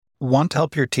Want to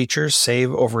help your teachers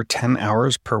save over 10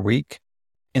 hours per week?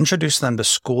 Introduce them to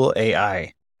School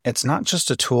AI. It's not just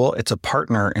a tool, it's a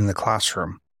partner in the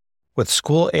classroom. With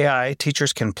School AI,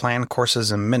 teachers can plan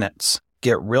courses in minutes,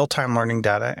 get real-time learning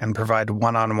data, and provide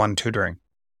one-on-one tutoring.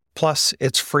 Plus,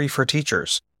 it's free for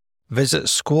teachers. Visit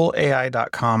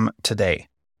schoolai.com today.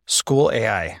 School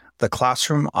AI, the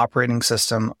classroom operating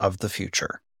system of the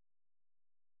future.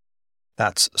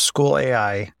 That's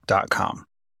schoolai.com.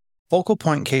 Focal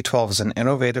Point K-12 is an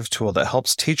innovative tool that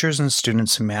helps teachers and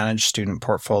students manage student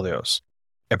portfolios.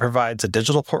 It provides a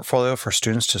digital portfolio for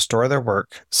students to store their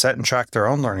work, set and track their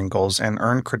own learning goals, and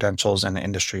earn credentials and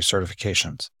industry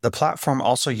certifications. The platform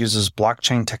also uses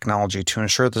blockchain technology to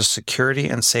ensure the security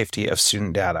and safety of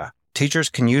student data. Teachers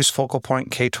can use Focal Point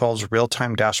K-12's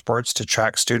real-time dashboards to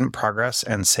track student progress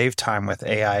and save time with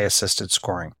AI-assisted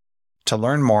scoring. To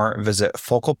learn more, visit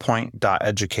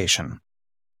focalpoint.education.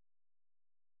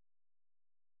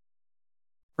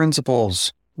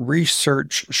 Principles.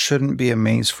 Research shouldn't be a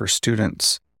maze for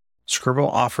students. Scribble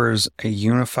offers a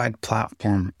unified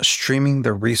platform streaming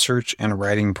the research and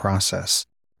writing process.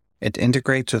 It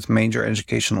integrates with major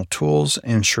educational tools,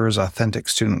 ensures authentic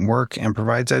student work, and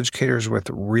provides educators with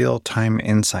real-time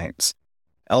insights.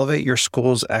 Elevate your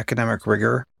school's academic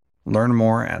rigor. Learn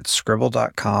more at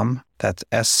scribble.com. That's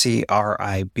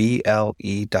scrible.com.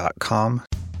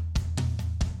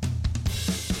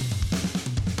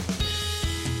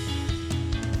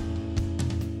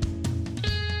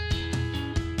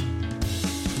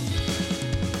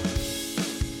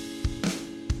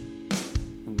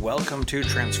 Welcome to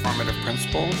Transformative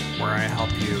Principal, where I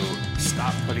help you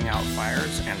stop putting out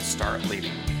fires and start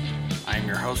leading. I'm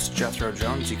your host, Jethro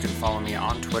Jones. You can follow me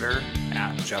on Twitter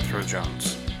at Jethro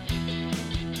Jones.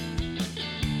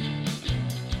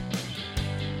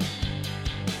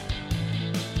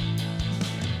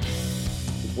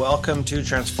 Welcome to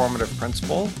Transformative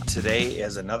Principal. Today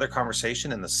is another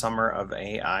conversation in the Summer of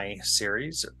AI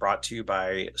series brought to you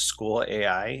by School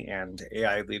AI and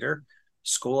AI Leader.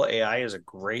 School AI is a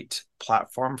great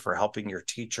platform for helping your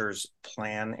teachers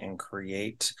plan and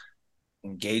create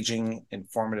engaging,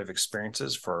 informative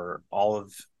experiences for all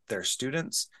of their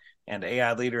students. And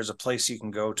AI Leader is a place you can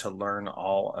go to learn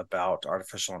all about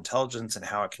artificial intelligence and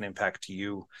how it can impact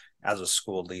you as a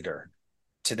school leader.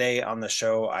 Today on the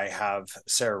show, I have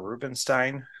Sarah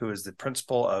Rubenstein, who is the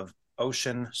principal of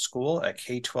Ocean School, a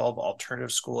K-12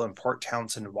 alternative school in Port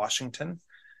Townsend, Washington.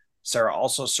 Sarah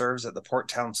also serves at the Port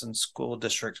Townsend School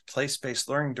District Place-Based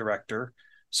Learning Director,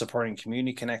 supporting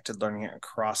community-connected learning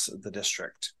across the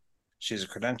district. She's a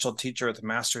credentialed teacher with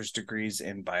master's degrees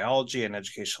in biology and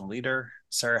educational leader.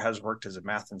 Sarah has worked as a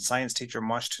math and science teacher in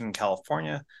Washington,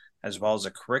 California, as well as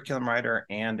a curriculum writer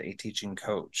and a teaching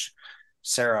coach.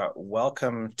 Sarah,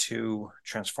 welcome to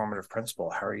Transformative Principal.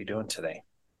 How are you doing today?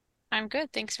 I'm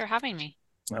good. Thanks for having me.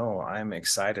 Oh, I'm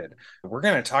excited. We're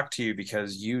going to talk to you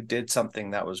because you did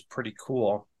something that was pretty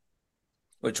cool,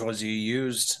 which was you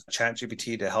used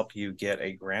ChatGPT to help you get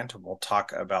a grant, and we'll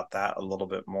talk about that a little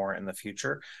bit more in the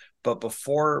future. But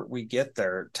before we get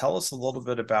there, tell us a little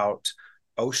bit about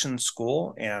Ocean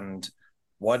School and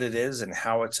what it is and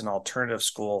how it's an alternative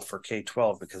school for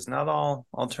K-12, because not all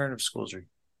alternative schools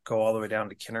go all the way down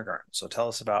to kindergarten. So tell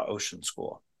us about Ocean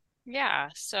School. Yeah.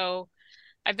 So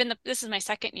this is my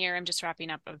second year. I'm just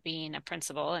wrapping up of being a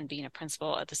principal and being a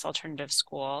principal at this alternative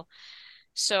school.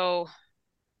 So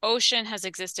Ocean has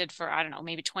existed for, I don't know,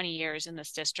 maybe 20 years in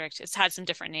this district. It's had some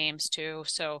different names too.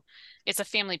 So it's a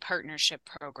family partnership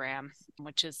program,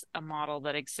 which is a model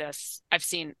that exists, I've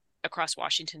seen across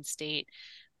Washington state,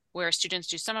 where students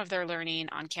do some of their learning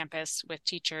on campus with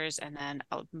teachers, and then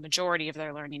a majority of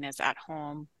their learning is at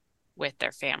home with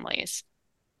their families.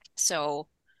 So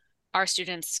our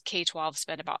students K-12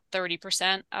 spend about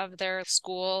 30% of their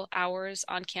school hours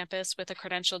on campus with a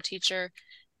credentialed teacher,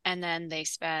 and then they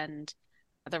spend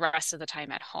the rest of the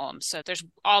time at home. So there's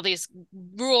all these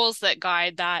rules that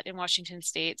guide that in Washington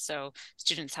state. So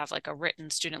students have like a written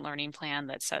student learning plan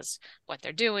that says what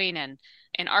they're doing. And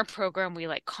in our program, we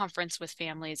like conference with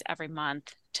families every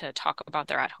month to talk about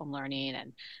their at-home learning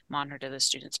and monitor the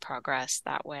students' progress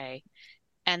that way.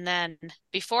 And then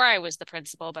before I was the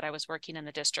principal, but I was working in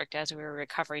the district as we were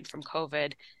recovering from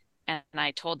COVID. And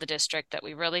I told the district that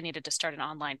we really needed to start an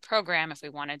online program if we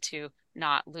wanted to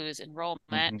not lose enrollment.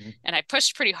 Mm-hmm. And I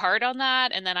pushed pretty hard on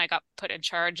that. And then I got put in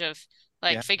charge of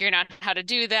like Yeah. figuring out how to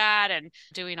do that and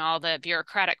doing all the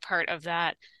bureaucratic part of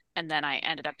that. And then I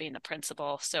ended up being the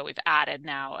principal. So we've added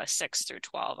now a 6 through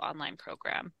 12 online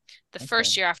program. The Okay.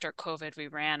 first year after COVID, we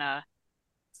ran an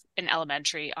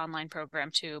elementary online program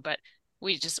too, but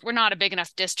we're not a big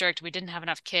enough district. We didn't have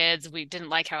enough kids. We didn't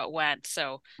like how it went.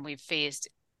 So we phased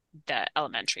the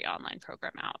elementary online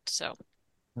program out. So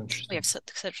we have Interesting.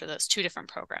 such those two different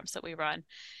programs that we run.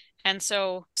 And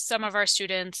so some of our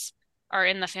students are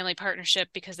in the family partnership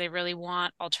because they really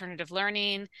want alternative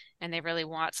learning and they really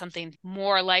want something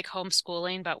more like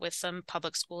homeschooling, but with some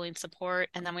public schooling support.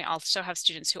 And then we also have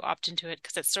students who opt into it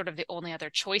because it's sort of the only other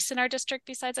choice in our district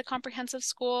besides a comprehensive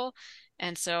school.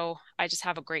 And so I just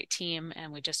have a great team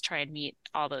and we just try and meet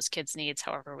all those kids' needs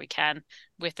however we can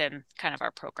within kind of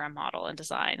our program model and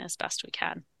design as best we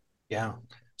can. Yeah.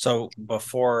 So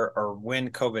before or when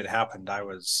COVID happened, I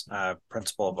was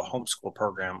principal of a homeschool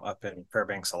program up in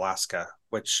Fairbanks, Alaska,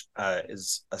 which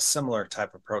is a similar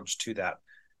type approach to that.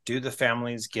 Do the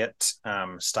families get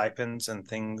stipends and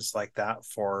things like that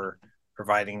for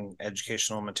providing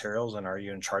educational materials, and are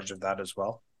you in charge of that as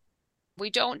well? We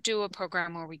don't do a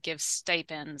program where we give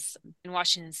stipends. In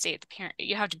Washington State, the parent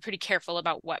you have to be pretty careful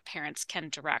about what parents can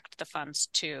direct the funds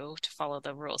to follow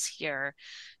the rules here.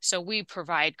 So we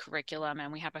provide curriculum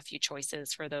and we have a few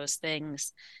choices for those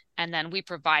things. And then we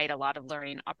provide a lot of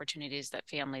learning opportunities that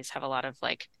families have a lot of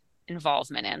like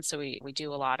involvement in. So we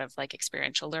do a lot of like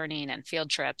experiential learning and field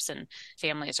trips, and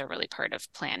families are really part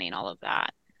of planning all of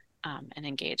that. And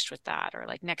engaged with that. Or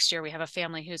like next year, we have a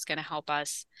family who's going to help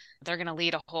us. They're going to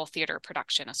lead a whole theater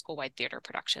production, a school-wide theater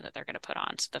production that they're going to put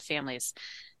on. So the families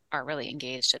are really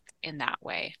engaged in that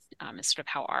way. Is sort of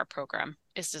how our program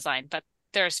is designed. But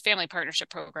there's family partnership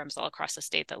programs all across the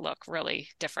state that look really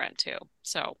different too.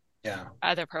 So Yeah.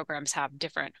 other programs have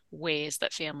different ways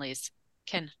that families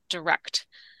can direct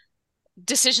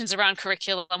decisions around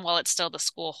curriculum while it's still the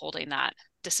school holding that Yeah.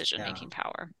 decision-making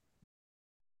power.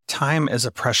 Time is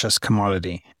a precious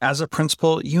commodity. As a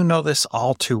principal, you know this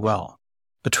all too well.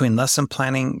 Between lesson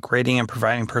planning, grading, and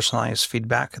providing personalized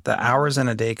feedback, the hours in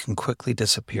a day can quickly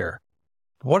disappear.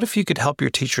 What if you could help your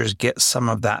teachers get some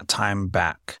of that time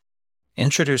back?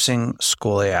 Introducing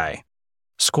School AI.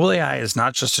 School AI is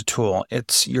not just a tool,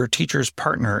 it's your teacher's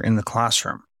partner in the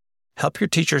classroom. Help your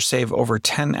teachers save over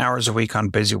 10 hours a week on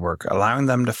busy work, allowing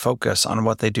them to focus on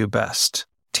what they do best,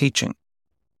 teaching.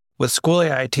 With School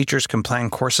AI, teachers can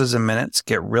plan courses in minutes,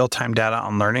 get real-time data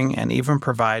on learning, and even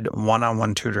provide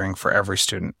one-on-one tutoring for every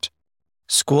student.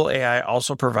 School AI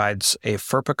also provides a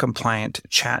FERPA-compliant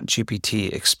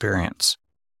ChatGPT experience.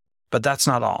 But that's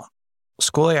not all.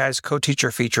 School AI's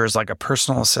co-teacher feature is like a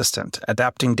personal assistant,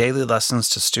 adapting daily lessons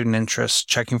to student interests,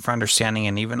 checking for understanding,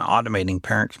 and even automating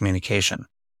parent communication.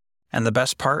 And the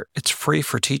best part, it's free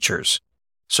for teachers.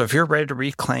 So if you're ready to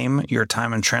reclaim your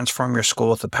time and transform your school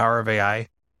with the power of AI,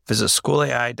 visit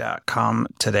schoolai.com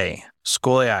today.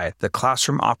 School AI, the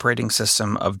classroom operating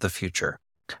system of the future.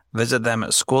 Visit them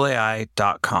at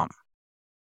schoolai.com.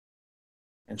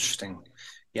 Interesting.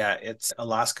 Yeah, it's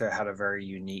Alaska had a very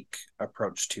unique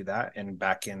approach to that. And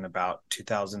back in about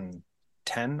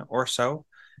 2010 or so,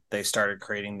 they started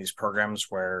creating these programs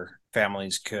where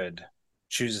families could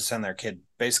choose to send their kid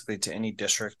basically to any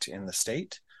district in the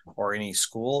state or any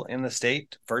school in the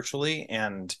state virtually.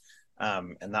 And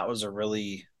that was a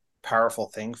really powerful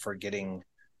thing for getting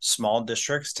small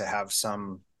districts to have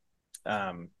some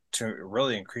to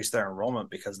really increase their enrollment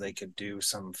because they could do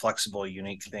some flexible,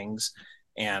 unique things.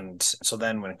 And so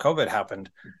then when COVID happened,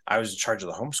 I was in charge of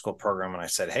the homeschool program and I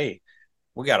said, hey,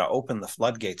 we got to open the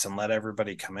floodgates and let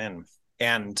everybody come in.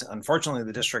 And unfortunately,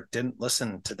 the district didn't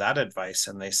listen to that advice.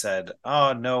 And they said,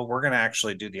 oh, no, we're going to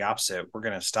actually do the opposite. We're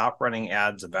going to stop running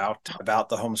ads about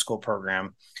the homeschool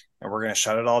program and we're going to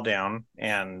shut it all down.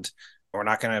 And we're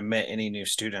not going to admit any new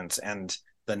students. And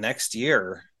the next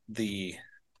year, the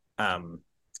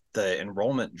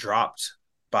enrollment dropped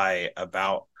by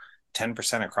about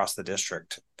 10% across the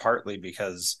district, partly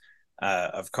because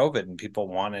of COVID and people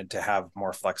wanted to have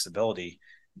more flexibility,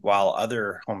 while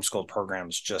other homeschool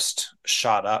programs just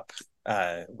shot up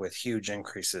with huge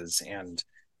increases. And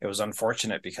it was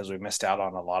unfortunate because we missed out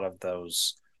on a lot of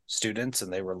those students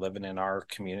and they were living in our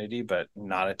community, but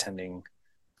not attending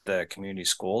the community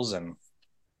schools. And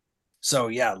so,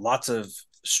 yeah, lots of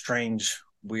strange,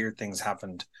 weird things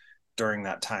happened during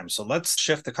that time. So let's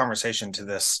shift the conversation to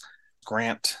this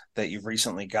grant that you've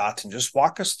recently got and just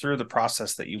walk us through the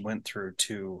process that you went through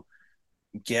to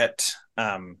get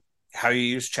how you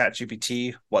used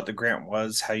ChatGPT, what the grant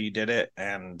was, how you did it,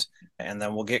 and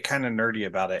then we'll get kind of nerdy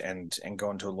about it and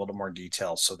go into a little more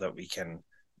detail so that we can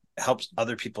help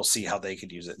other people see how they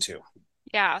could use it too.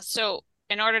 Yeah. So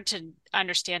in order to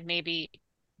understand maybe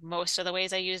most of the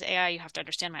ways I use AI, you have to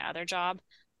understand my other job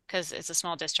because it's a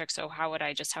small district. So how would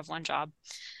I just have one job?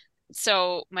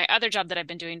 So my other job that I've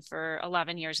been doing for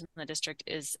 11 years in the district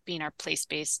is being our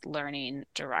place-based learning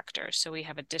director. So we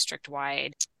have a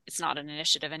district-wide it's not an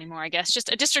initiative anymore, I guess,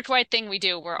 just a district-wide thing we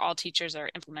do where all teachers are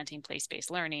implementing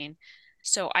place-based learning.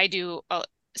 So I do a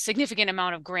significant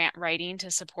amount of grant writing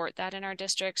to support that in our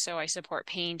district. So I support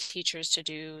paying teachers to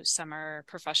do summer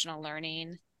professional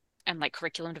learning and like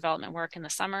curriculum development work in the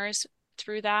summers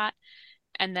through that.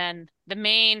 And then the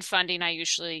main funding I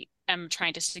usually am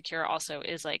trying to secure also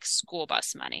is like school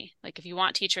bus money. Like if you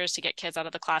want teachers to get kids out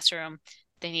of the classroom,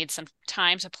 they need some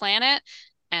time to plan it.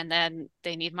 And then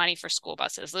they need money for school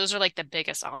buses. Those are like the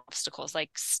biggest obstacles.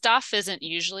 Like stuff isn't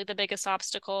usually the biggest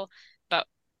obstacle, but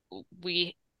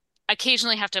we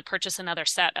occasionally have to purchase another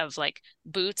set of like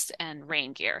boots and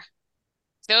rain gear.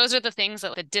 Those are the things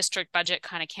that the district budget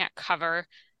kind of can't cover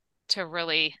to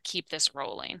really keep this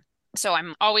rolling. So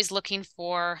I'm always looking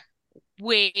for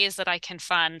ways that I can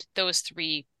fund those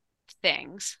three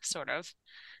things, sort of.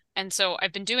 And so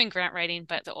I've been doing grant writing,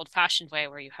 but the old-fashioned way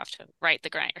where you have to write the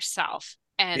grant yourself.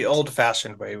 The And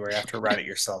old-fashioned way where you have to write it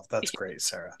yourself. That's great,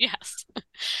 Sarah. yes.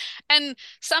 And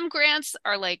some grants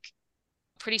are like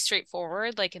pretty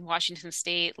straightforward, like in Washington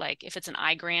State, like if it's an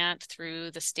I grant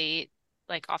through the state,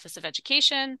 like Office of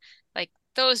Education, like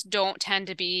those don't tend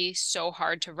to be so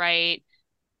hard to write.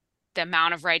 The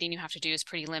amount of writing you have to do is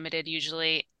pretty limited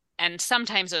usually. And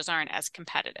sometimes those aren't as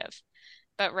competitive.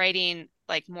 But writing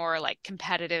like more like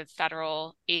competitive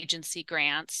federal agency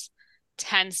grants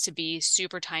tends to be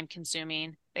super time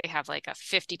consuming. They have like a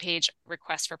 50-page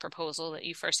request for proposal that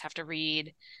you first have to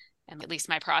read. And at least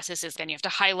my process is then you have to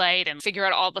highlight and figure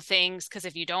out all the things, because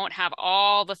if you don't have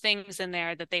all the things in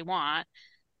there that they want,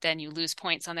 then you lose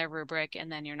points on their rubric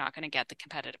and then you're not going to get the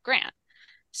competitive grant.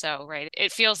 So, right,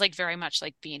 it feels like very much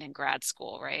like being in grad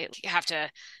school, right? You have to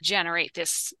generate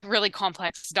this really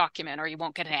complex document or you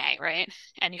won't get an A, right?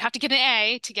 And you have to get an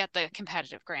A to get the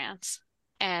competitive grants.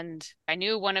 And I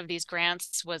knew one of these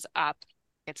grants was up.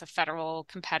 It's a federal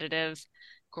competitive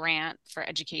grant for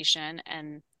education.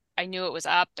 And I knew it was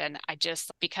up. And I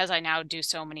just, because I now do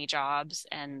so many jobs,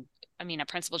 and I mean, a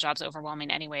principal job's overwhelming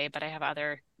anyway, but I have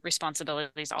other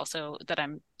responsibilities also that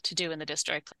I'm to do in the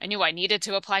district. I knew I needed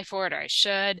to apply for it, or I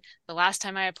should. The last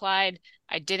time I applied,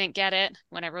 I didn't get it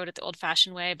when I wrote it the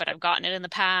old-fashioned way, but I've gotten it in the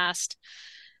past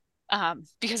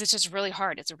because it's just really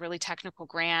hard. It's a really technical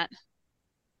grant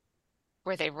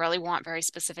where they really want very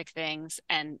specific things,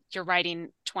 and you're writing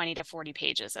 20 to 40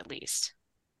 pages at least,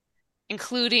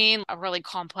 including a really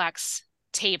complex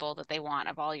table that they want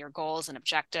of all your goals and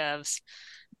objectives.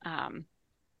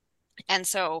 And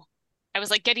so I was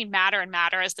like getting madder and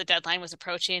madder as the deadline was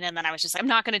approaching. And then I was just, I'm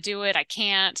not going to do it. I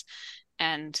can't.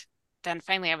 And then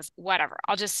finally I was, whatever,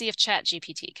 I'll just see if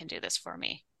ChatGPT can do this for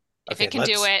me. If Okay, it can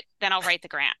do it, then I'll write the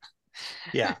grant.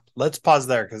 yeah, let's pause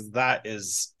there because that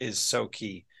is so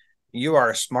key. You are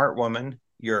a smart woman,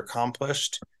 you're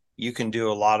accomplished, you can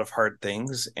do a lot of hard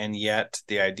things, and yet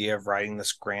the idea of writing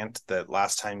this grant that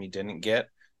last time you didn't get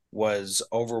was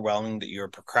overwhelming, that you were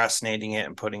procrastinating it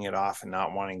and putting it off and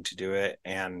not wanting to do it,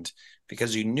 and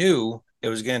because you knew it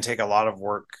was going to take a lot of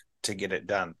work to get it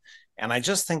done. And I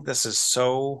just think this is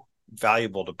so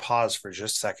valuable to pause for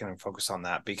just a second and focus on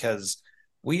that, because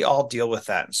we all deal with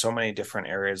that in so many different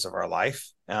areas of our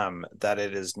life, that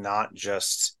it's not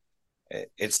just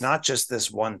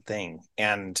this one thing.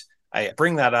 And I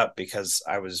bring that up because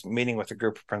I was meeting with a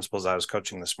group of principals I was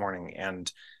coaching this morning,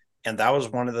 and that was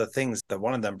one of the things that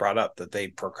one of them brought up, that they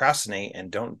procrastinate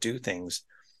and don't do things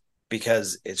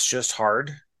because it's just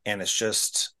hard, and it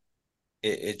just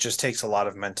takes a lot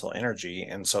of mental energy,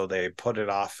 and so they put it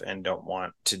off and don't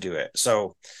want to do it.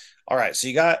 So all right, so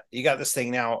you got this thing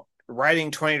now.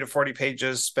 Writing 20 to 40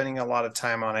 pages, spending a lot of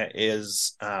time on it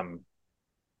is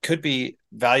could be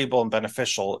valuable and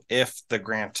beneficial if the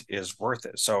grant is worth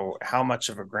it. So how much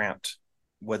of a grant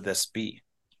would this be?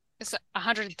 It's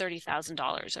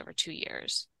 $130,000 over 2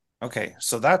 years. Okay,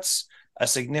 so that's a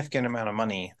significant amount of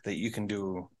money that you can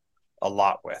do a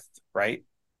lot with, right?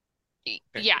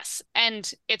 Yes,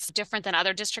 and it's different than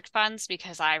other district funds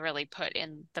because I really put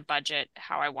in the budget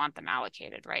how I want them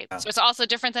allocated, right? Yeah. So it's also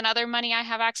different than other money I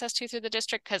have access to through the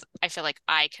district because I feel like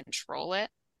I control it,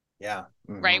 Yeah.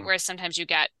 right? Whereas sometimes you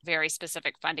get very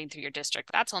specific funding through your district.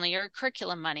 That's only your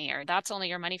curriculum money, or that's only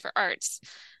your money for arts.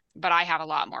 But I have a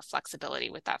lot more flexibility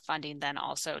with that funding than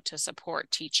also to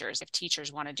support teachers. If teachers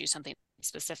want to do something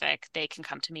specific, they can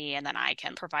come to me and then I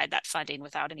can provide that funding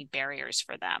without any barriers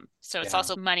for them. So it's Yeah.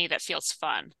 also money that feels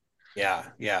fun.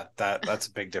 Yeah, that's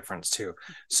a big difference too.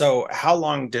 So how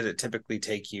long did it typically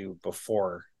take you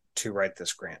before to write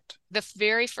this grant? The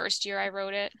very first year I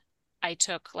wrote it, I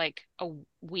took like a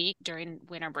week during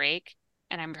winter break,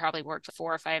 and I probably worked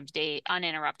 4 or 5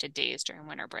 uninterrupted days during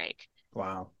winter break.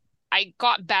 Wow. I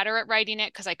got better at writing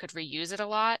it because I could reuse it a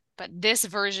lot, But this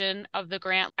version of the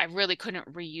grant, I really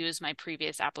couldn't reuse my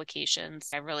previous applications.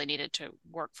 I really needed to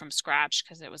work from scratch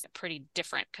because it was a pretty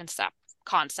different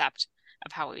concept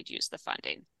of how we would use the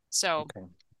funding. So Okay.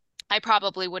 I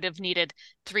probably would have needed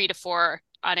 3 to 4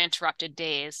 uninterrupted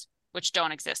days, which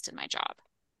don't exist in my job.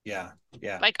 Yeah.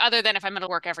 Yeah. Like other than if I'm going to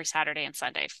work every Saturday and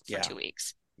Sunday for Yeah. 2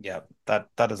 weeks. Yeah. That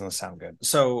doesn't sound good.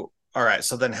 So, all right.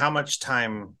 So then how much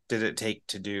time did it take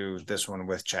to do this one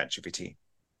with ChatGPT?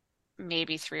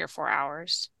 Maybe 3 or 4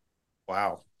 hours.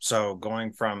 Wow. So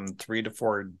going from 3 to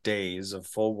 4 days of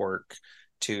full work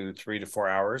to 3 to 4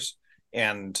 hours.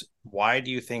 And why do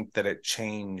you think that it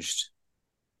changed?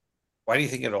 Why do you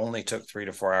think it only took 3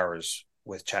 to 4 hours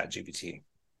with ChatGPT?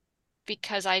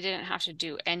 Because I didn't have to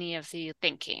do any of the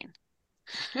thinking.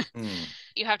 Hmm.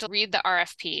 You have to read the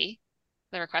RFP,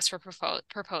 the request for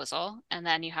proposal, and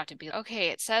then you have to be, okay,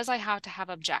 it says I have to have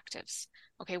objectives.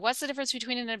 Okay, what's the difference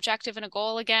between an objective and a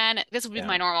goal again? This would be Yeah.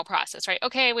 my normal process, right?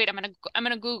 Okay, wait, I'm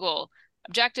gonna Google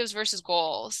objectives versus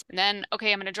goals. And then,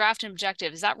 okay, I'm gonna draft an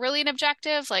objective. Is that really an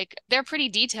objective? Like they're pretty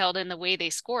detailed in the way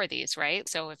they score these, right?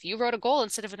 So if you wrote a goal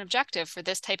instead of an objective for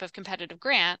this type of competitive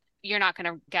grant, you're not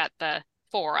gonna get the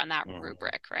 4 on that Mhm.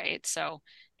 rubric, right? So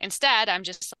instead, I'm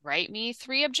just write me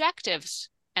 3 objectives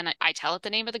and I tell it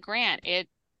the name of the grant.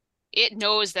 It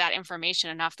knows that information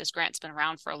enough. This grant's been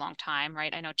around for a long time,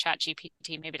 right? I know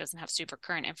ChatGPT maybe doesn't have super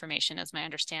current information, as my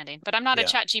understanding, but I'm not a Yeah.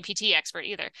 ChatGPT expert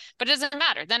either. But it doesn't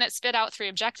matter. Then it spit out 3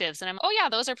 objectives, and I'm, oh yeah,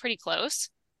 those are pretty close.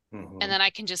 And Hmm. then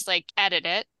I can just like edit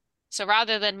it. So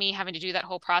rather than me having to do that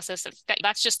whole process of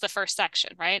that's just the first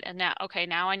section, right? And now, okay,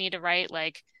 now I need to write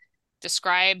like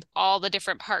describe all the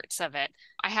different parts of it.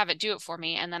 I have it do it for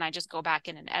me, and then I just go back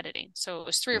in and editing. So it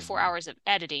was 3 or 4 hours of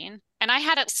editing. And I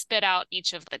had it spit out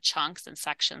each of the chunks and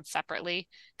sections separately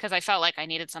because I felt like I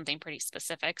needed something pretty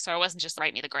specific. So I wasn't just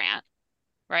write me the grant,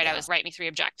 right? I Yeah. was write me 3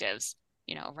 objectives,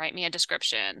 write me a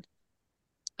description.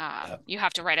 Yeah. You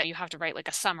have to write like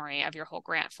a summary of your whole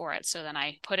grant for it. So then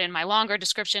I put in my longer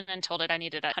description and told it I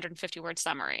needed a 150-word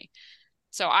summary.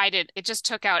 So it just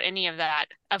took out any of that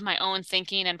of my own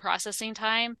thinking and processing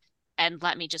time and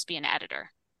let me just be an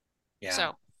editor. Yeah.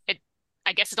 So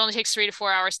I guess it only takes 3 to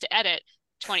 4 hours to edit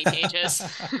 20 pages,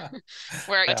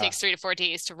 where it Yeah. takes 3 to 4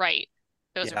 days to write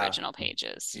those Yeah. original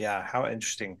pages. Yeah. How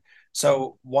interesting.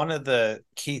 So one of the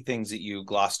key things that you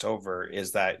glossed over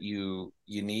is that you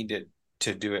needed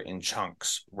to do it in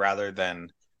chunks rather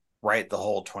than write the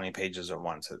whole 20 pages at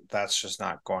once. That's just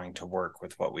not going to work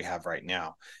with what we have right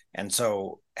now. And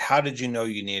so how did you know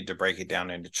you needed to break it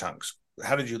down into chunks?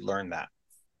 How did you learn that?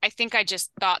 I think I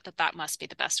just thought that that must be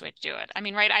the best way to do it. I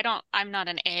mean, right, I'm not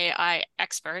an AI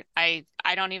expert. I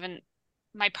don't even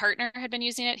my partner had been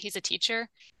using it. He's a teacher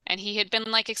and he had been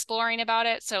like exploring about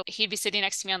it. So he'd be sitting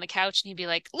next to me on the couch and he'd be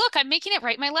like, "Look, I'm making it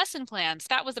write my lesson plans."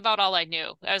 That was about all I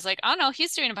knew. I was like, "Oh no,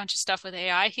 he's doing a bunch of stuff with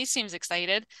AI. He seems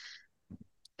excited."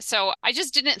 So I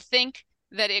just didn't think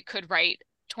that it could write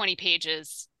 20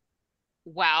 pages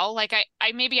well. Like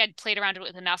I maybe I'd played around with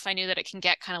it enough. I knew that it can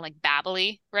get kind of like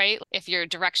babbly, right? If your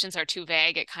directions are too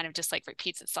vague, it kind of just like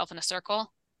repeats itself in a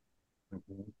circle.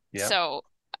 Mhm. Yeah. So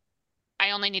I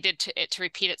only needed it to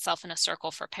repeat itself in a circle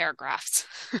for paragraphs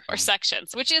or Mhm.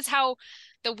 sections, which is how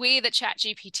the way that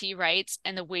ChatGPT writes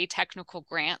and the way technical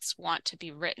grants want to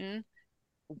be written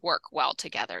work well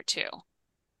together too,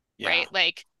 Yeah. right?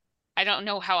 Like I don't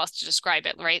know how else to describe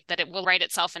it, right? That it will write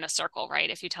itself in a circle, right?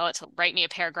 If you tell it to write me a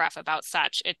paragraph about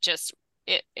such,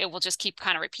 it will just keep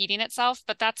kind of repeating itself.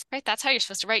 But that's right, that's how you're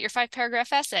supposed to write your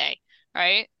 5-paragraph essay,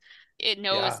 right? It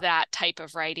knows Yeah. that type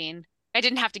of writing. I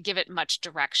didn't have to give it much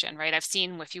direction, right? I've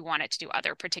seen if you want it to do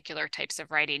other particular types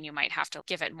of writing, you might have to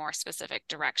give it more specific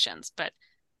directions. But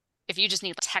if you just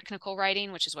need technical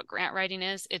writing, which is what grant writing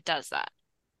is, it does that.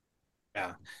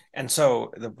 Yeah. And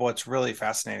so what's really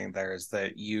fascinating there is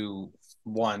that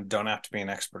one, don't have to be an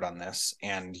expert on this.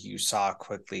 And you saw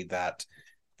quickly that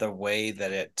the way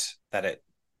that it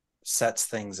sets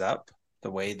things up, the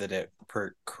way that it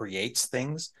creates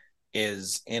things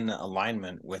is in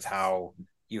alignment with how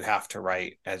you have to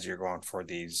write as you're going for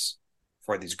these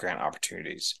grant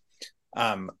opportunities.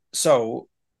 So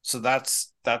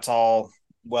that's all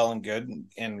well and good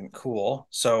and cool.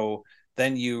 So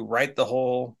then you write the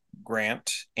whole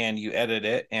grant and you edit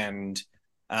it and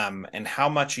how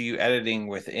much are you editing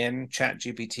within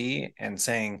ChatGPT and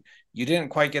saying you didn't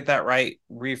quite get that right,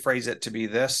 rephrase it to be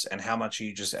this, and how much are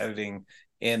you just editing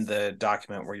in the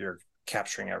document where you're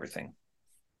capturing everything?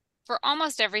 For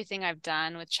almost everything I've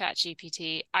done with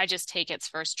ChatGPT, I just take its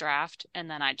first draft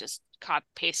and then I just copy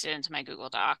paste it into my Google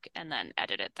Doc and then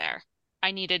edit it there.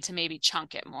 I needed to maybe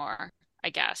chunk it more, I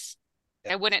guess.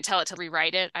 I wouldn't tell it to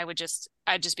rewrite it. I'd just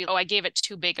be, oh, I gave it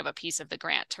too big of a piece of the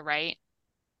grant to write.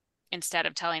 Instead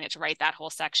of telling it to write that whole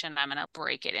section, I'm going to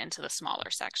break it into the smaller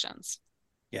sections.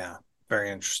 Yeah,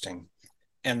 very interesting.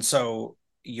 And so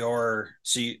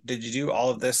did you do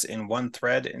all of this in one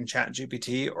thread in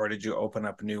ChatGPT, or did you open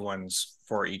up new ones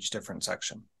for each different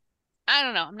section? I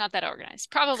don't know. I'm not that organized.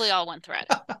 Probably all one thread.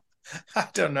 I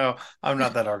don't know. I'm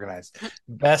not that organized.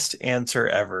 Best answer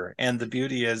ever. And the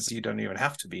beauty is you don't even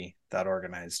have to be that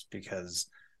organized because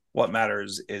what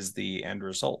matters is the end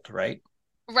result, right?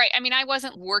 Right. I mean, I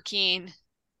wasn't working.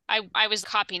 I was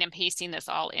copying and pasting this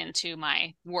all into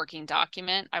my working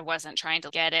document. I wasn't trying to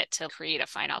get it to create a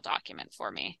final document for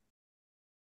me.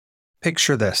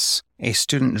 Picture this: a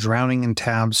student drowning in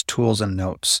tabs, tools, and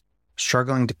notes,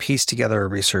 struggling to piece together a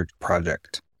research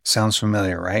project. Sounds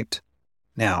familiar, right?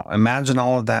 Now, imagine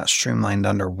all of that streamlined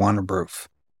under one roof.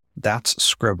 That's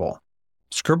Scribble.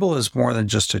 Scribble is more than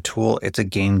just a tool, it's a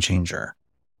game changer.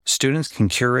 Students can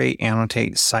curate,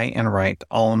 annotate, cite, and write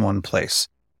all in one place.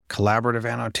 Collaborative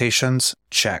annotations?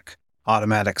 Check.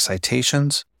 Automatic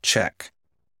citations? Check.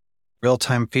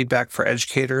 Real-time feedback for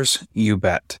educators? You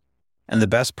bet. And the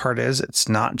best part is, it's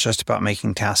not just about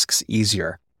making tasks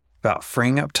easier, it's about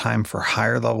freeing up time for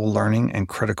higher-level learning and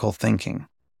critical thinking.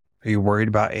 Are you worried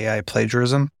about AI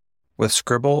plagiarism? With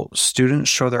Scribble, students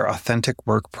show their authentic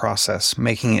work process,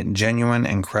 making it genuine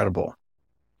and credible.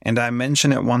 And I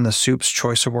mentioned it won the Soup's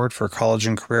Choice Award for College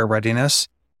and Career Readiness.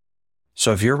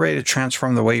 So if you're ready to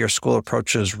transform the way your school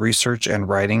approaches research and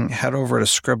writing, head over to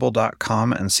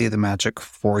scribble.com and see the magic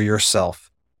for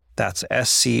yourself. That's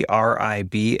scrible.com.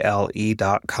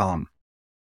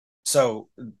 So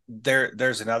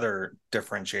there's another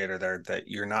differentiator there that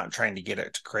you're not trying to get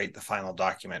it to create the final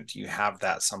document. You have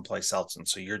that someplace else. And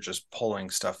so you're just pulling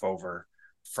stuff over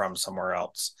from somewhere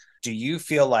else. Do you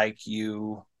feel like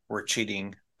you were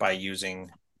cheating by using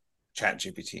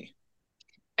ChatGPT?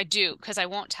 I do, because I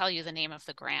won't tell you the name of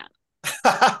the grant.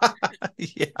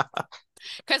 Yeah.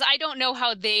 Because I don't know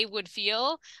how they would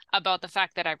feel about the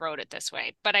fact that I wrote it this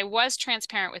way. But I was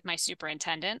transparent with my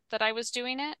superintendent that I was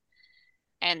doing it.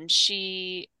 And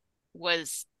she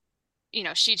was,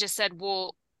 she just said,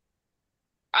 well,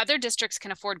 other districts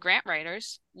can afford grant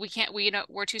writers. We can't,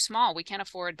 we're too small. We can't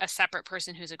afford a separate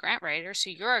person who's a grant writer. So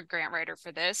you're a grant writer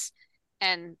for this.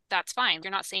 And that's fine.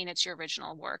 You're not saying it's your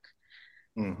original work.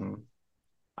 Mm-hmm.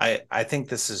 I think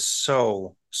this is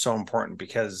so important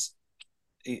because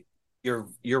you're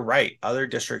right. Other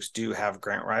districts do have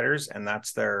grant writers, and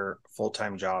that's their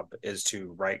full-time job is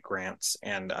to write grants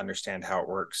and understand how it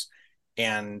works.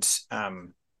 And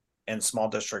small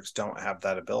districts don't have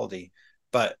that ability,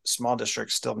 but small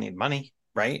districts still need money,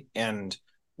 right? And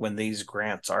when these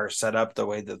grants are set up the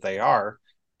way that they are,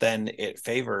 then it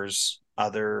favors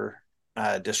other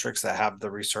districts that have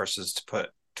the resources to put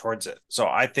towards it. So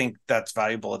I think that's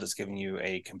valuable. It is giving you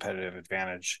a competitive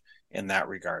advantage in that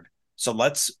regard. So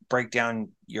let's break down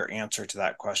your answer to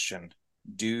that question.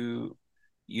 You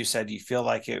said you feel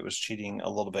like it was cheating a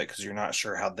little bit because you're not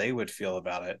sure how they would feel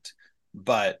about it,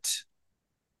 but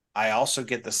I also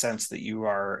get the sense that you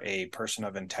are a person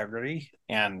of integrity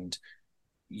and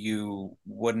you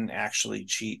wouldn't actually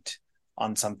cheat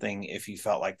on something if you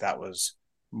felt like that was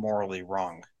morally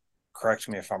wrong. Correct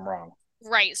me if I'm wrong.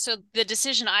 Right. So the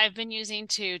decision I've been using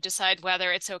to decide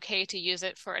whether it's okay to use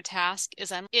it for a task is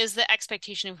the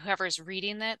expectation of whoever's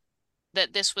reading it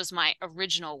that this was my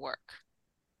original work.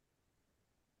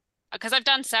 Because I've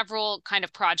done several kind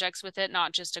of projects with it,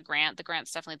 not just a grant. The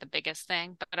grant's definitely the biggest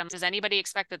thing. But does anybody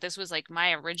expect that this was like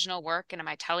my original work? And am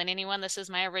I telling anyone this is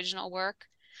my original work?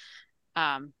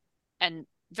 And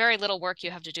very little work you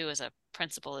have to do as a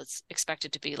principal is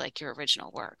expected to be like your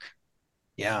original work.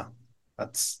 Yeah,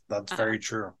 that's Uh, very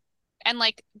true. and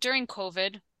like during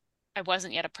COVID, I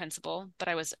wasn't yet a principal, but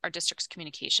I was our district's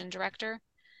communication director.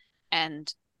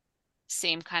 And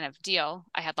same kind of deal.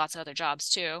 I had lots of other jobs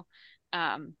too.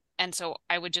 And so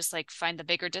I would just like find the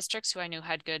bigger districts who I knew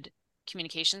had good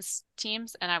communications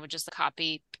teams, and I would just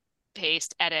copy,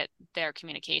 paste, edit their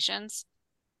communications.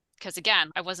 Because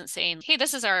again, I wasn't saying, hey,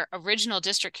 this is our original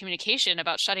district communication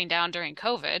about shutting down during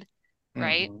COVID,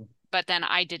 right? Mm-hmm. But then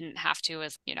I didn't have to,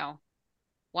 as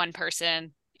one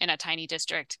person in a tiny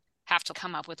district, have to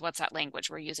come up with what's that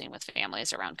language we're using with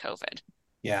families around COVID.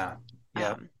 Yeah.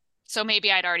 Yep. So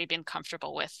maybe I'd already been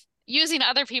comfortable with using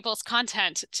other people's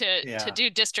content to Yeah. do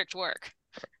district work.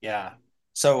 Yeah.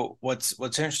 So what's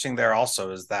interesting there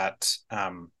also is that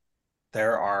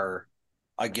there are,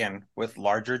 again, with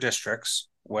larger districts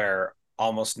where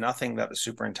almost nothing that the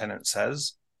superintendent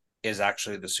says is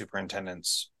actually the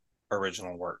superintendent's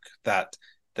original work. That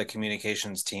the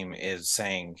communications team is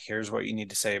saying, here's what you need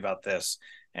to say about this,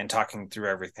 and talking through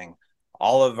everything.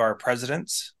 All of our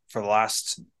presidents for the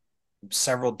last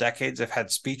several decades have had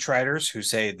speechwriters who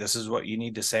say, this is what you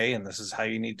need to say, and this is how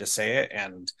you need to say it.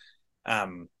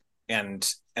 Um,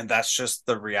 and that's just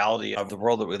the reality of the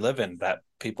world that we live in, that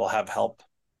people have help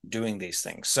doing these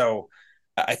things. So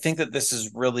I think that this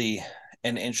is really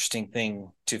an interesting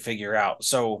thing to figure out.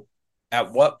 So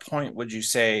at what point would you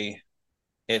say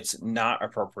it's not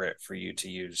appropriate for you to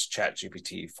use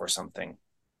ChatGPT for something?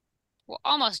 Well,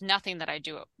 almost nothing that I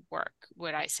do at work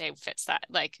would I say fits that.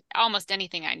 Like almost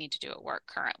anything I need to do at work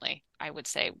currently, I would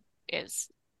say is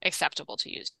acceptable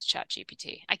to use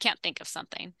ChatGPT. I can't think of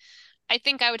something. I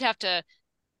think I would have to,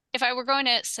 if I were going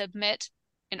to submit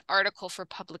an article for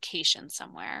publication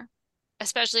somewhere,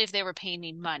 especially if they were paying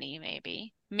me money,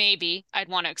 maybe I'd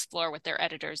want to explore with their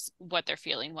editors what their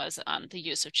feeling was on the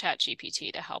use of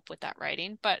ChatGPT to help with that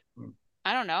writing. But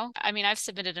I don't know. I mean, I've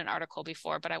submitted an article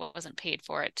before, but I wasn't paid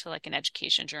for it to like an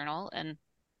education journal. And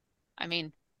I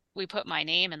mean, we put my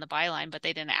name in the byline, but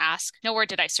they didn't ask. Nowhere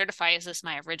did I certify, is this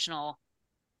my original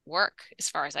work, as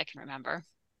far as I can remember.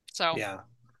 So, Yeah,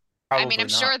 I mean, probably I'm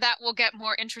not. sure that will get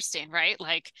more interesting, right?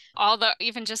 Like all the,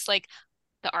 even just like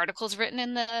the articles written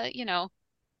in the,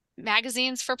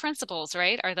 magazines for principals,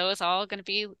 right? Are those all going to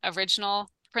be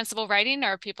original principal writing,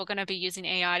 or are people going to be using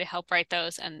AI to help write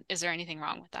those? And is there anything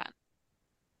wrong with that?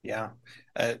 Yeah,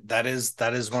 that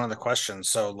is one of the questions.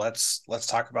 So let's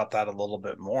talk about that a little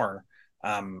bit more.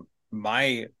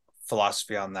 My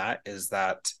philosophy on that is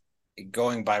that,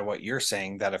 going by what you're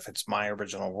saying, that if it's my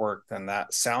original work, then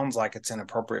that sounds like it's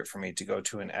inappropriate for me to go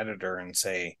to an editor and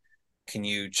say, "Can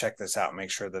you check this out, make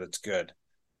sure that it's good?"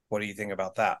 What do you think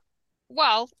about that?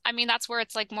 Well, I mean, that's where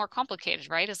it's like more complicated,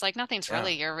 right? It's like nothing's Yeah.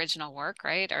 really your original work,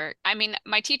 right? Or, I mean,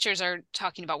 my teachers are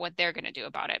talking about what they're going to do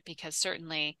about it because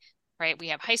certainly, right, we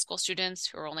have high school students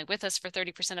who are only with us for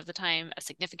 30% of the time. A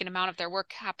significant amount of their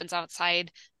work happens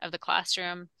outside of the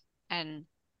classroom. And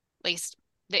at least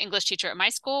the English teacher at my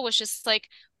school was just like,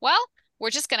 well, we're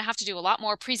just going to have to do a lot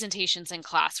more presentations in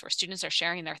class where students are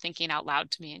sharing their thinking out loud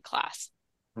to me in class.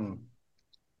 Hmm.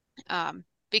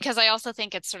 Because I also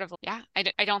think it's sort of, yeah,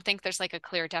 I don't think there's like a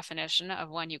clear definition of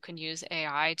when you can use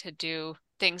AI to do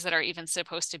things that are even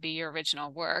supposed to be your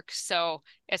original work. So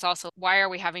it's also, why are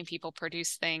we having people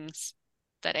produce things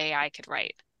that AI could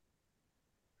write?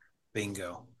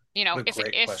 Bingo. You know, What a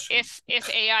great question. if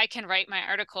AI can write my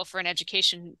article for an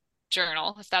education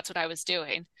journal, if that's what I was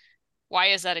doing, why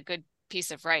is that a good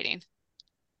piece of writing?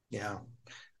 Yeah.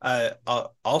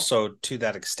 Also, to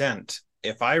that extent,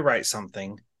 if I write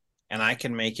something and I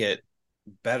can make it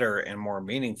better and more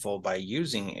meaningful by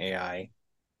using AI,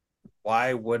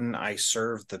 why wouldn't I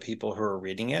serve the people who are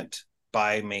reading it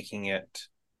by making it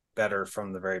better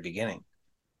from the very beginning?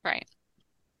 Right.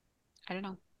 I don't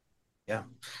know. Yeah.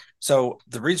 So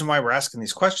the reason why we're asking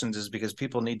these questions is because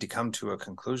people need to come to a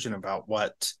conclusion about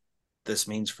what this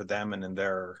means for them and in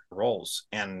their roles.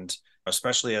 And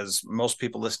especially as most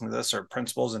people listening to this are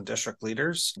principals and district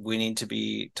leaders, we need to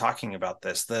be talking about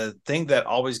this. The thing that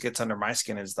always gets under my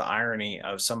skin is the irony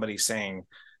of somebody saying,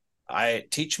 I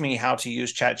teach me how to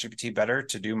use ChatGPT better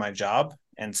to do my job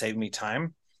and save me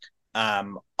time.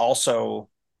 Also,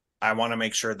 I want to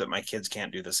make sure that my kids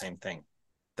can't do the same thing,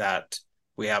 that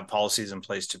we have policies in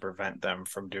place to prevent them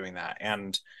from doing that.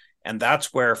 And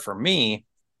that's where, for me,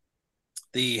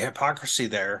 the hypocrisy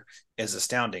there is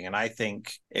astounding. And I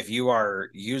think if you are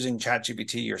using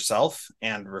ChatGPT yourself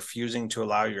and refusing to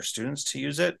allow your students to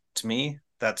use it, to me,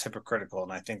 that's hypocritical.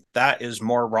 And I think that is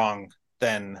more wrong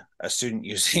than a student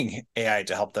using AI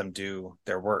to help them do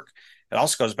their work. It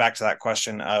also goes back to that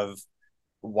question of,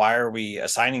 why are we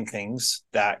assigning things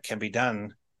that can be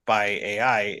done by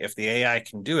AI? If the AI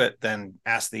can do it, then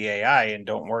ask the AI and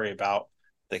don't worry about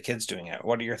the kids doing it.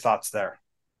 What are your thoughts there?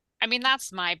 I mean,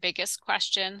 that's my biggest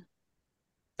question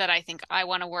that I think I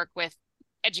want to work with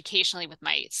educationally with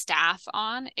my staff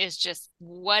on is just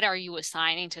what are you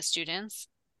assigning to students?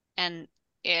 And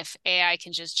if AI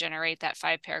can just generate that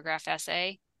 5 paragraph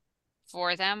essay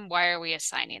for them, why are we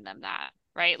assigning them that?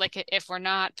 Right? Like if we're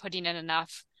not putting in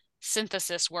enough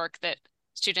synthesis work that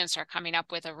students are coming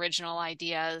up with original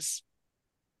ideas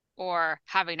or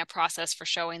having a process for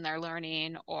showing their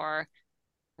learning or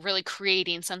really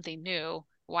creating something new,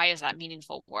 why is that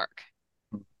meaningful work?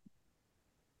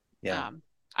 Yeah. Um,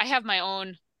 I have my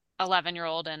own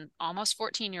 11-year-old and almost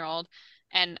 14-year-old,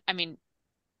 and I mean,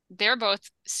 they're both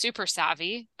super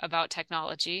savvy about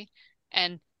technology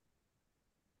and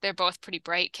they're both pretty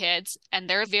bright kids and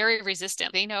they're very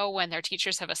resistant. They know when their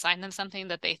teachers have assigned them something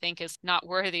that they think is not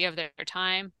worthy of their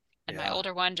time. And my Yeah.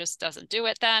 older one just doesn't do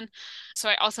it then. So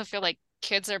I also feel like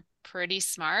kids are pretty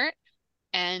smart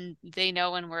and they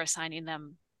know when we're assigning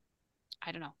them,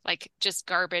 I don't know, like just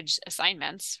garbage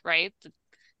assignments, right?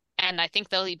 And I think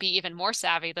they'll be even more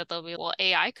savvy that they'll be, well,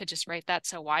 AI could just write that,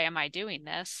 so why am I doing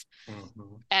this?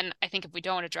 Mm-hmm. And I think if we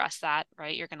don't address that,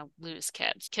 right, you're going to lose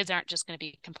kids. Kids aren't just going to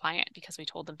be compliant because we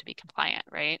told them to be compliant,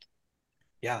 right?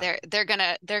 Yeah. They're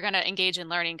gonna engage in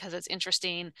learning because it's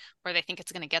interesting, or they think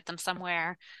it's going to get them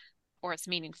somewhere, or it's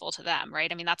meaningful to them,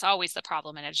 right? I mean, that's always the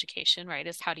problem in education, right?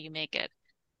 Is how do you make it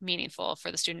meaningful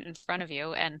for the student in front of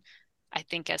you? And I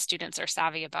think as students are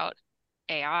savvy about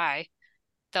AI,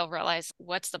 they'll realize,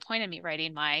 what's the point of me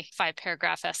writing my 5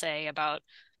 paragraph essay about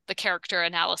the character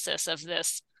analysis of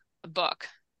this book,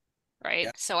 right?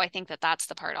 Yeah. So I think that that's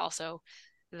the part also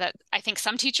that I think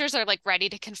some teachers are like ready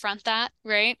to confront that,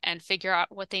 right? And figure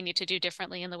out what they need to do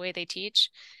differently in the way they teach.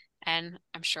 And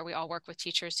I'm sure we all work with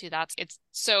teachers who it's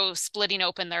so splitting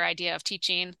open their idea of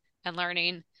teaching and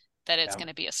learning that it's Yeah. going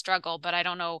to be a struggle. But I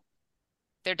don't know,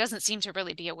 there doesn't seem to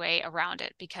really be a way around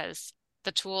it because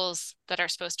the tools that are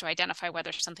supposed to identify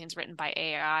whether something's written by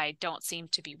AI don't seem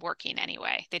to be working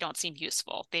anyway. They don't seem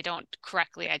useful. They don't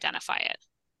correctly identify it.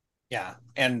 Yeah.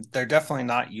 And they're definitely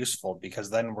not useful because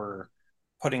then we're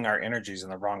putting our energies in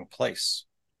the wrong place.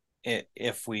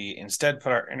 If we instead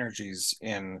put our energies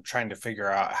in trying to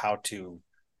figure out how to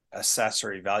assess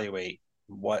or evaluate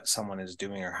what someone is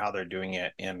doing or how they're doing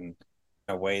it in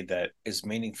a way that is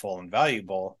meaningful and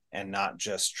valuable, and not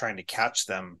just trying to catch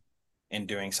them in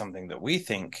doing something that we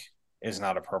think is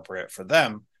not appropriate for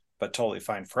them, but totally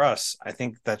fine for us, I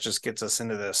think that just gets us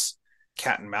into this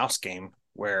cat and mouse game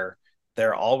where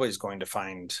they're always going to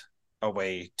find a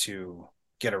way to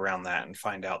get around that and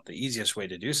find out the easiest way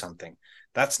to do something.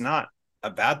 That's not a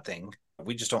bad thing.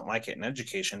 We just don't like it in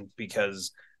education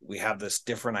because we have this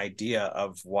different idea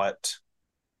of what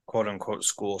quote unquote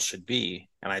school should be.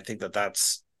 And I think that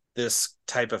this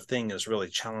type of thing is really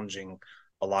challenging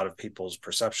a lot of people's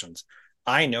perceptions.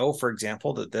 I know, for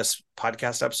example, that this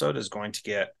podcast episode is going to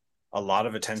get a lot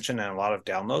of attention and a lot of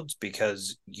downloads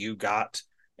because you got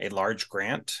a large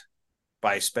grant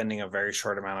by spending a very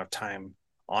short amount of time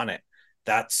on it.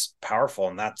 That's powerful,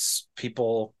 and that's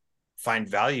people find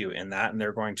value in that, and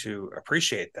they're going to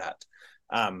appreciate that.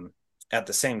 Um, at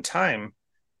the same time,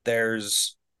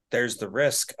 there's the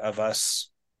risk of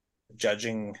us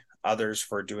judging others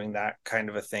for doing that kind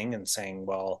of a thing and saying,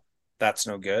 well, that's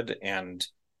no good, and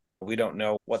we don't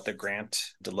know what the grant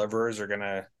deliverers are going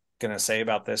to say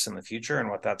about this in the future and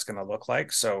what that's going to look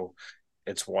like. So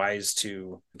it's wise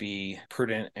to be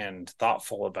prudent and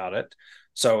thoughtful about it.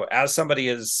 So as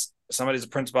somebody's a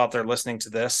principal out there listening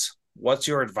to this, what's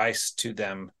your advice to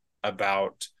them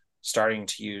about starting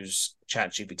to use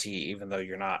ChatGPT, even though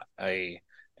you're not an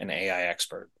AI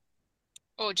expert?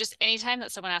 Oh, just anytime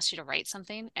that someone asks you to write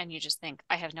something and you just think,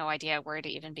 I have no idea where to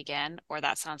even begin, or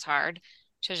that sounds hard,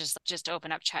 to just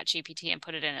open up ChatGPT and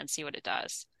put it in and see what it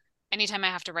does. Anytime I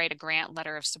have to write a grant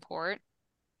letter of support,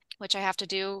 which I have to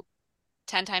do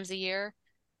 10 times a year,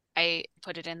 I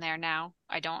put it in there now.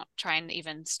 I don't try and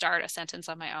even start a sentence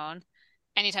on my own.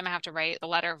 Anytime I have to write a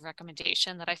letter of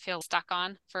recommendation that I feel stuck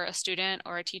on for a student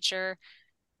or a teacher,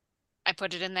 I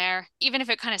put it in there. Even if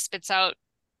it kind of spits out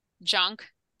junk,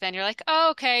 then you're like,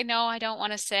 oh, okay, no, I don't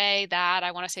want to say that.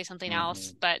 I want to say something else.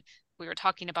 Mm-hmm. But we were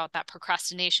talking about that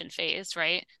procrastination phase,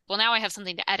 right? Well, now I have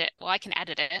something to edit. Well, I can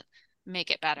edit it, make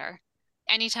it better.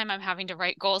 Anytime I'm having to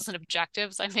write goals and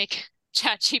objectives, I make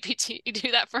ChatGPT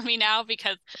do that for me now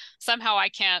because somehow I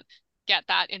can't get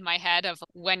that in my head of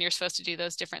when you're supposed to do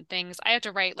those different things. I have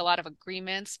to write a lot of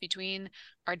agreements between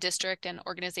our district and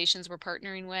organizations we're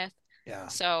partnering with. Yeah.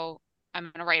 So I'm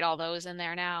going to write all those in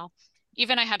there now.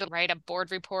 Even I had to write a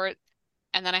board report,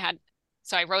 and then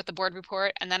so I wrote the board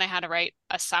report, and then I had to write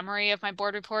a summary of my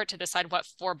board report to decide what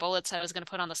 4 bullets I was going to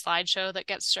put on the slideshow that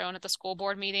gets shown at the school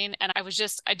board meeting. And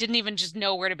I didn't even just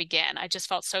know where to begin. I just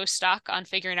felt so stuck on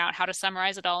figuring out how to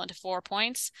summarize it all into 4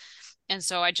 points. And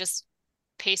so I just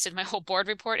pasted my whole board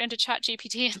report into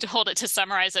ChatGPT and told it to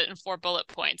summarize it in 4 bullet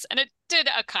points. And it did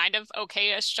a kind of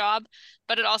okay-ish job,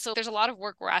 but there's a lot of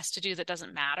work we're asked to do that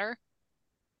doesn't matter.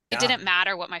 It Yeah. didn't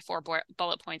matter what my 4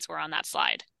 bullet points were on that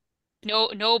slide.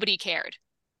 No, nobody cared.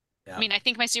 I Yeah. mean, I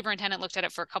think my superintendent looked at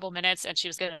it for a couple minutes and she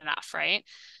was good enough, right?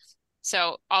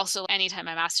 So also anytime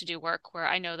I'm asked to do work where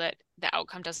I know that the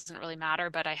outcome doesn't really matter,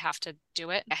 but I have to do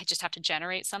it, I just have to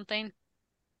generate something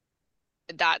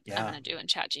that I'm Yeah. going to do in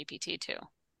ChatGPT too.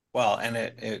 Well, and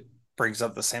it brings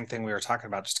up the same thing we were talking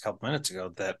about just a couple minutes ago,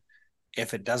 that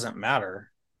if it doesn't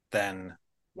matter, then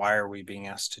why are we being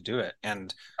asked to do it?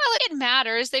 And Well, it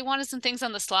matters. They wanted some things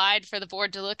on the slide for the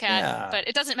board to look at, yeah, but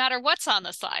it doesn't matter what's on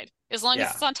the slide as long as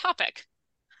yeah, it's on topic.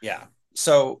 yeah.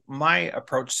 So my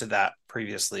approach to that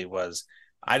previously was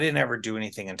I didn't ever do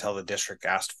anything until the district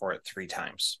asked for it 3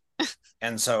 times.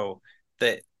 And so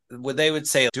they would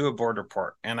say, do a board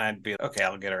report. And I'd be, okay,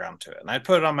 I'll get around to it. And I'd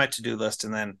put it on my to-do list.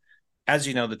 And then, as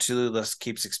you know, the to-do list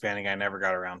keeps expanding. I never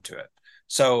got around to it.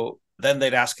 So then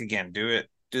they'd ask again, do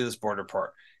this board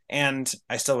report. And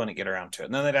I still wouldn't get around to it.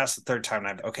 And then they'd ask the third time,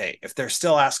 and I'd, okay, if they're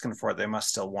still asking for it, they must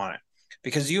still want it.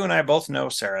 Because you and I both know,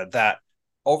 Sarah, that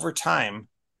over time,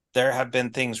 there have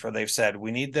been things where they've said,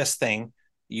 we need this thing,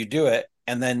 you do it,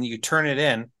 and then you turn it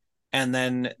in, and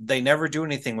then they never do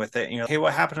anything with it. And you're like, hey,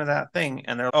 what happened to that thing?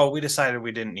 And they're, oh, we decided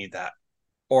we didn't need that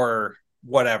or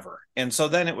whatever. And so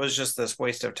then it was just this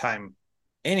waste of time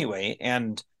anyway.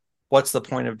 And what's the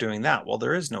point of doing that? Well,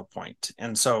 there is no point.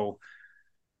 And so,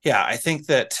 yeah, I think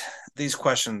that these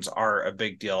questions are a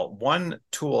big deal. One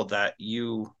tool that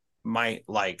you might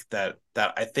like that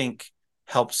I think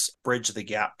helps bridge the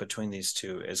gap between these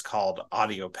two is called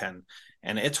Audio Pen.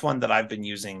 And it's one that I've been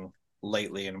using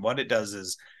lately. And what it does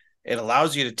is it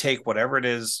allows you to take whatever it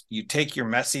is, you take your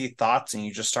messy thoughts and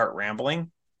you just start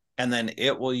rambling. And then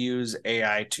it will use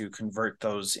AI to convert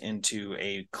those into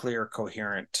a clear,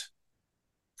 coherent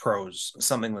prose,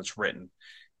 something that's written.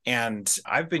 And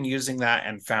I've been using that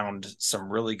and found some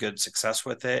really good success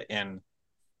with it in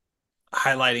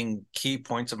highlighting key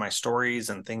points of my stories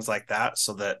and things like that,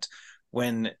 so that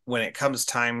when it comes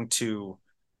time to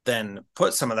then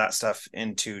put some of that stuff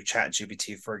into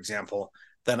ChatGPT, for example,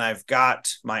 then I've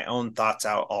got my own thoughts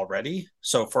out already.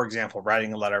 So, for example,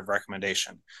 writing a letter of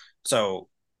recommendation. So,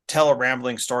 tell a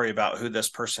rambling story about who this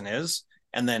person is,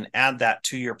 and then add that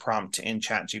to your prompt in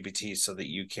ChatGPT so that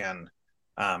you can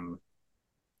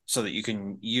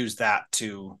use that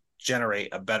to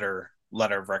generate a better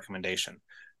letter of recommendation.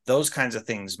 Those kinds of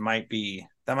things might be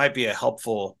a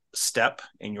helpful step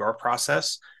in your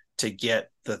process to get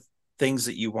the things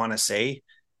that you want to say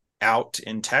out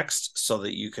in text so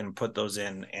that you can put those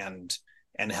in and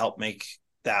help make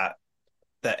that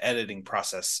editing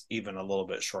process even a little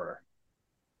bit shorter.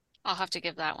 I'll have to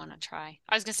give that one a try.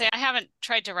 I was gonna say I haven't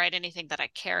tried to write anything that I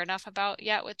care enough about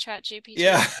yet with ChatGPT.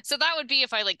 Yeah. So that would be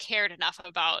if I like cared enough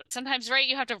about. Sometimes, right,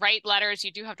 you have to write letters,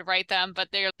 you do have to write them, but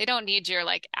they don't need your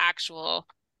like actual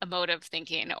emotive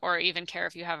thinking or even care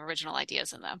if you have original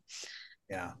ideas in them.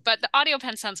 Yeah. But the audio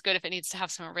pen sounds good if it needs to have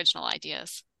some original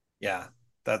ideas. Yeah.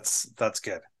 That's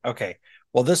good. Okay.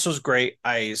 Well, this was great.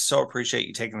 I so appreciate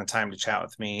you taking the time to chat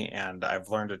with me, and I've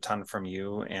learned a ton from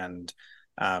you, and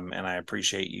I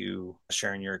appreciate you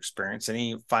sharing your experience.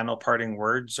 Any final parting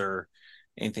words or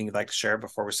anything you'd like to share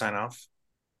before we sign off?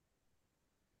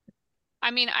 I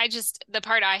mean, the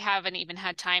part I haven't even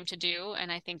had time to do,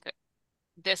 and I think that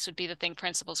this would be the thing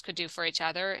principals could do for each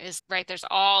other is, right, there's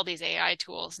all these AI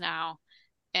tools now,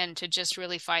 and to just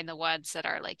really find the ones that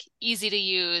are like easy to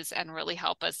use and really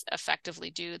help us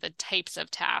effectively do the types of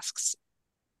tasks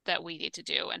that we need to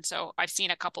do. And so I've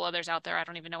seen a couple others out there. I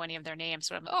don't even know any of their names,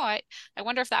 but I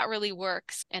wonder if that really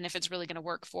works and if it's really going to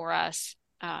work for us.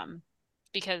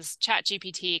 Because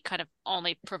ChatGPT kind of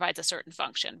only provides a certain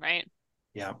function, right?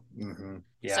 Yeah. Mm-hmm. So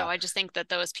Yeah. I just think that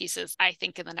those pieces, I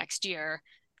think in the next year,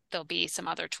 there'll be some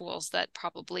other tools that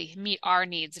probably meet our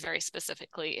needs very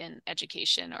specifically in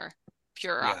education or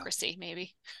Yeah. bureaucracy,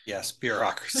 maybe. Yes.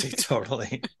 Bureaucracy.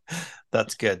 Totally.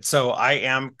 That's good. So I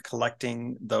am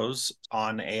collecting those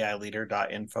on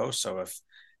AIleader.info. So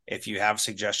if you have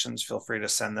suggestions, feel free to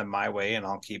send them my way, and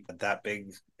I'll keep that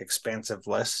big, expansive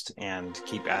list and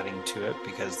keep adding to it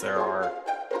because there are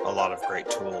a lot of great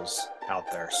tools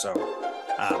out there. So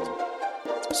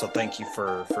thank you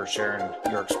for sharing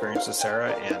your experiences,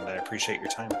 Sarah, and I appreciate your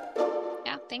time.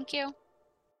 Yeah, thank you.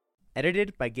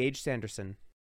 Edited by Gage Sanderson.